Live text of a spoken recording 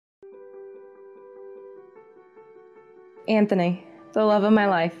Anthony, the love of my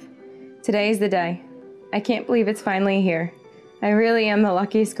life. Today is the day. I can't believe it's finally here. I really am the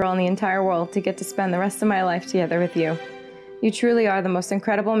luckiest girl in the entire world to get to spend the rest of my life together with you. You truly are the most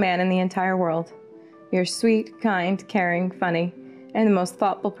incredible man in the entire world. You're sweet, kind, caring, funny, and the most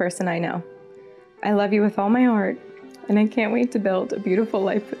thoughtful person I know. I love you with all my heart, and I can't wait to build a beautiful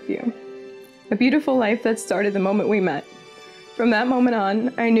life with you. A beautiful life that started the moment we met. From that moment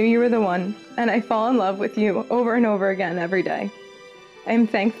on, I knew you were the one, and I fall in love with you over and over again every day. I am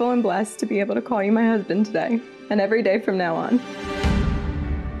thankful and blessed to be able to call you my husband today, and every day from now on.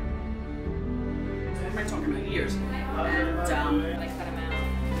 We're talking about years.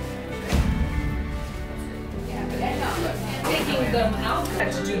 Taking them out. I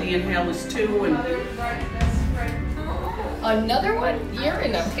had to do the inhalers too, and another one? You're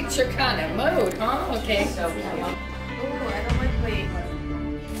in a picture kind of mode, huh? Okay. so. I don't like weight.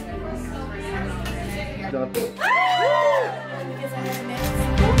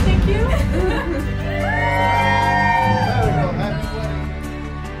 Oh, thank you.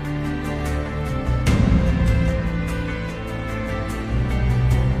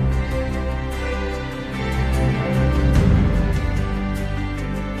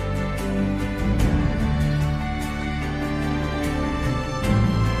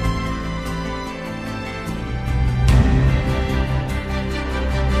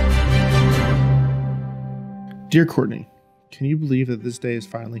 Dear Courtney, can you believe that this day has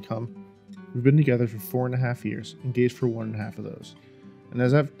finally come? We've been together for 4.5 years, engaged for 1.5 of those. And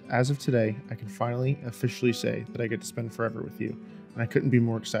as of today, I can finally officially say that I get to spend forever with you, and I couldn't be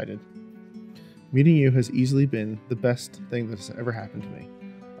more excited. Meeting you has easily been the best thing that has ever happened to me.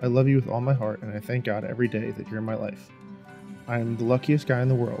 I love you with all my heart, and I thank God every day that you're in my life. I am the luckiest guy in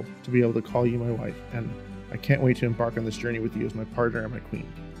the world to be able to call you my wife, and I can't wait to embark on this journey with you as my partner and my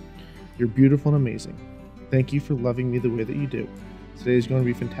queen. You're beautiful and amazing. Thank you for loving me the way that you do. Today is going to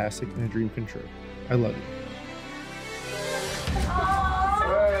be fantastic and a dream come true. I love you.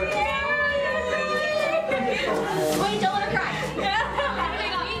 Wait, don't let her cry.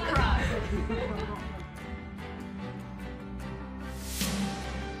 Cry.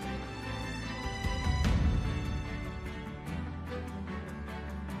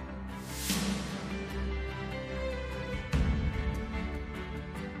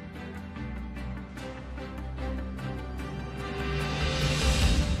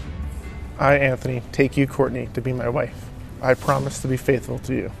 I, Anthony, take you, Courtney, to be my wife. I promise to be faithful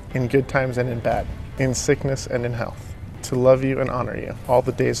to you, in good times and in bad, in sickness and in health, to love you and honor you all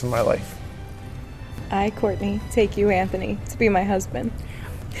the days of my life. I, Courtney, take you, Anthony, to be my husband.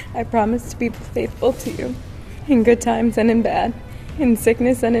 I promise to be faithful to you, in good times and in bad, in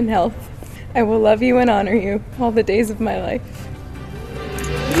sickness and in health. I will love you and honor you all the days of my life.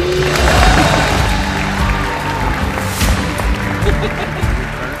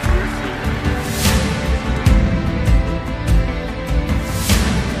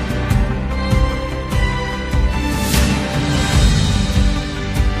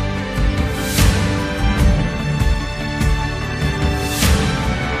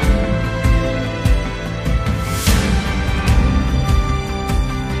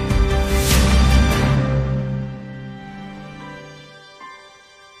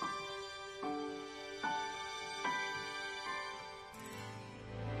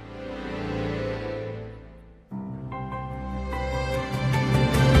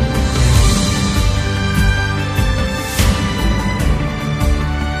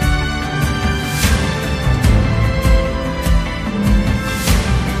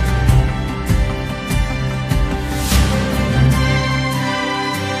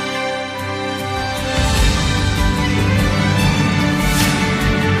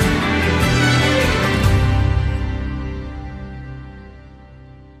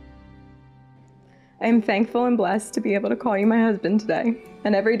 I am thankful and blessed to be able to call you my husband today,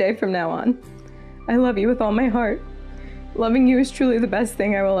 and every day from now on. I love you with all my heart. Loving you is truly the best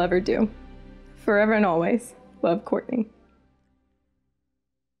thing I will ever do. Forever and always, love, Courtney.